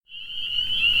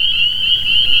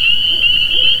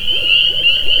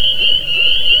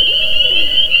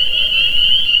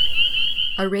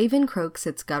A raven croaks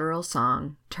its guttural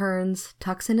song, turns,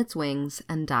 tucks in its wings,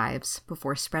 and dives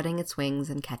before spreading its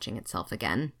wings and catching itself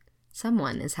again.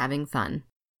 Someone is having fun.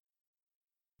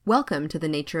 Welcome to the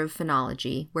Nature of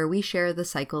Phenology, where we share the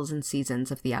cycles and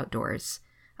seasons of the outdoors.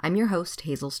 I'm your host,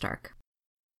 Hazel Stark.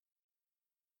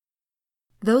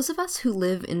 Those of us who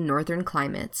live in northern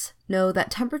climates know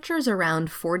that temperatures around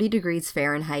 40 degrees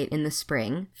Fahrenheit in the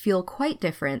spring feel quite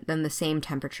different than the same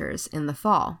temperatures in the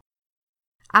fall.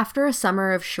 After a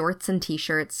summer of shorts and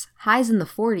t-shirts, highs in the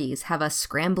 40s have us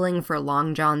scrambling for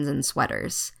long johns and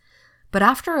sweaters. But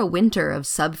after a winter of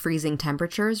sub-freezing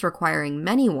temperatures requiring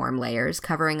many warm layers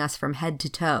covering us from head to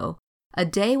toe, a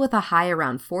day with a high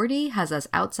around 40 has us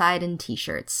outside in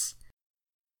t-shirts.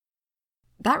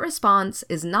 That response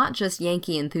is not just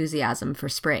Yankee enthusiasm for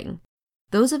spring.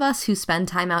 Those of us who spend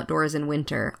time outdoors in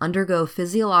winter undergo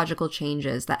physiological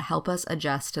changes that help us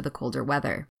adjust to the colder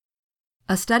weather.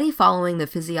 A study following the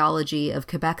physiology of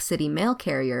Quebec City mail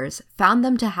carriers found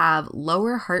them to have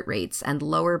lower heart rates and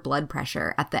lower blood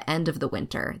pressure at the end of the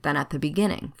winter than at the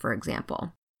beginning, for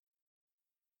example.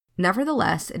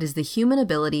 Nevertheless, it is the human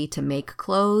ability to make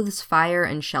clothes, fire,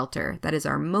 and shelter that is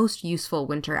our most useful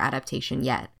winter adaptation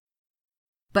yet.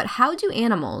 But how do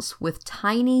animals with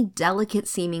tiny,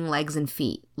 delicate-seeming legs and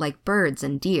feet, like birds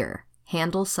and deer,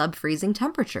 handle sub-freezing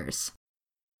temperatures?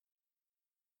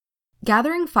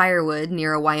 Gathering firewood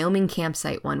near a Wyoming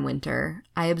campsite one winter,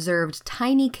 I observed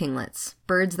tiny kinglets,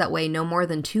 birds that weigh no more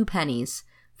than 2 pennies,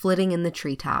 flitting in the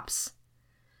treetops.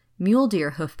 Mule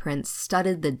deer hoofprints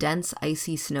studded the dense,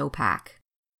 icy snowpack.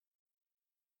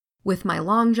 With my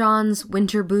long johns,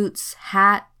 winter boots,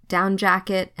 hat, down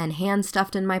jacket, and hands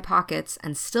stuffed in my pockets,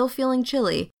 and still feeling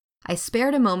chilly, I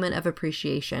spared a moment of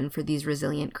appreciation for these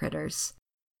resilient critters.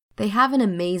 They have an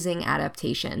amazing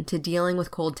adaptation to dealing with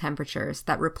cold temperatures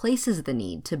that replaces the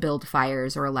need to build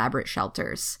fires or elaborate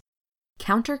shelters.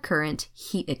 Countercurrent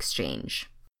heat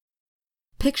exchange.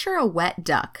 Picture a wet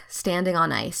duck standing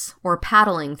on ice or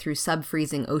paddling through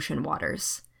sub-freezing ocean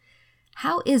waters.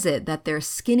 How is it that their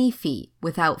skinny feet,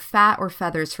 without fat or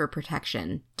feathers for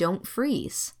protection, don't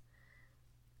freeze?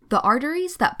 The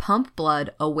arteries that pump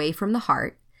blood away from the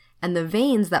heart and the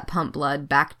veins that pump blood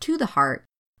back to the heart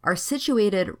are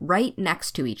situated right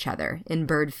next to each other in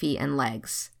bird feet and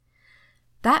legs.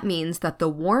 That means that the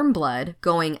warm blood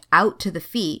going out to the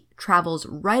feet travels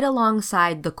right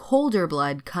alongside the colder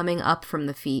blood coming up from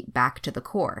the feet back to the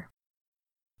core.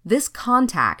 This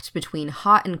contact between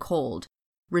hot and cold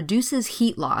reduces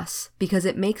heat loss because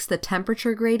it makes the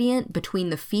temperature gradient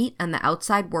between the feet and the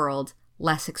outside world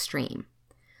less extreme.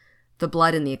 The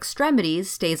blood in the extremities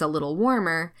stays a little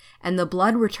warmer, and the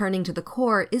blood returning to the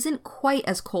core isn't quite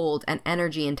as cold and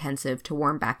energy intensive to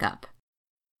warm back up.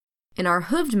 In our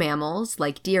hooved mammals,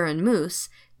 like deer and moose,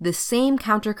 the same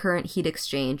countercurrent heat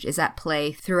exchange is at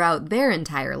play throughout their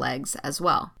entire legs as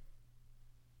well.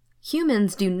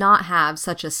 Humans do not have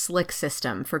such a slick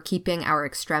system for keeping our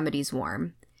extremities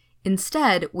warm.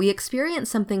 Instead, we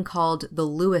experience something called the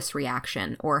Lewis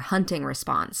reaction, or hunting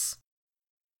response.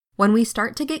 When we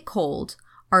start to get cold,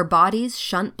 our bodies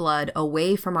shunt blood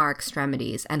away from our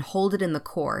extremities and hold it in the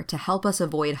core to help us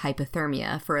avoid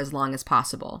hypothermia for as long as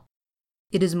possible.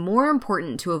 It is more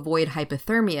important to avoid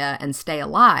hypothermia and stay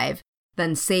alive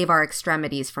than save our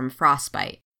extremities from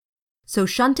frostbite. So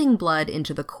shunting blood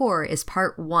into the core is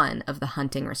part one of the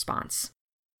hunting response.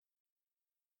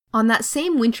 On that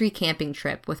same wintry camping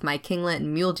trip with my kinglet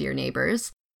and mule deer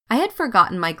neighbors, I had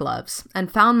forgotten my gloves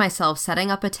and found myself setting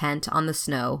up a tent on the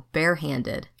snow,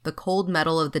 barehanded, the cold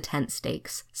metal of the tent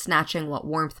stakes snatching what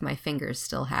warmth my fingers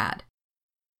still had.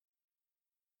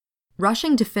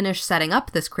 Rushing to finish setting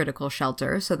up this critical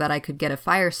shelter so that I could get a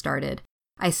fire started,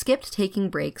 I skipped taking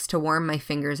breaks to warm my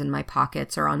fingers in my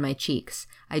pockets or on my cheeks.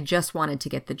 I just wanted to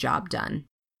get the job done.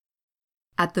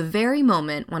 At the very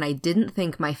moment when I didn't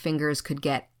think my fingers could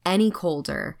get any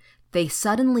colder, they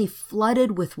suddenly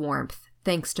flooded with warmth,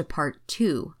 thanks to part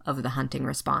 2 of the hunting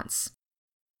response.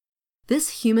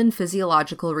 This human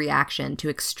physiological reaction to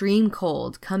extreme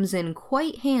cold comes in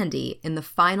quite handy in the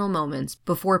final moments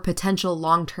before potential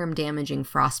long-term damaging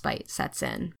frostbite sets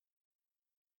in.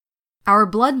 Our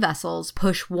blood vessels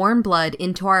push warm blood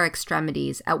into our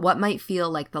extremities at what might feel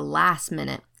like the last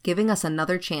minute, giving us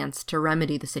another chance to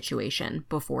remedy the situation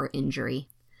before injury.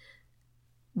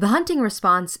 The hunting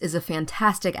response is a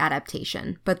fantastic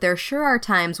adaptation, but there sure are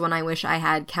times when I wish I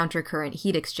had countercurrent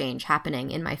heat exchange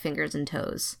happening in my fingers and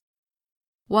toes.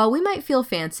 While we might feel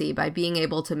fancy by being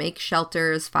able to make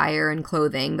shelters, fire, and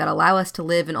clothing that allow us to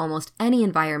live in almost any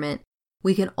environment,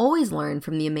 we can always learn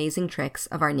from the amazing tricks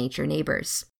of our nature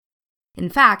neighbors. In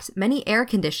fact, many air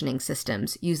conditioning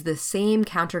systems use the same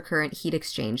countercurrent heat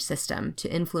exchange system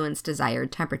to influence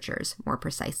desired temperatures more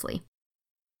precisely.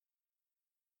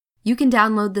 You can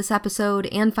download this episode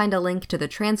and find a link to the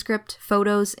transcript,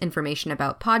 photos, information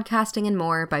about podcasting, and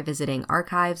more by visiting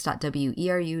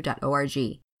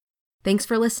archives.weru.org. Thanks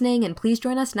for listening, and please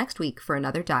join us next week for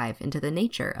another dive into the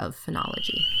nature of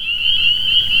phenology.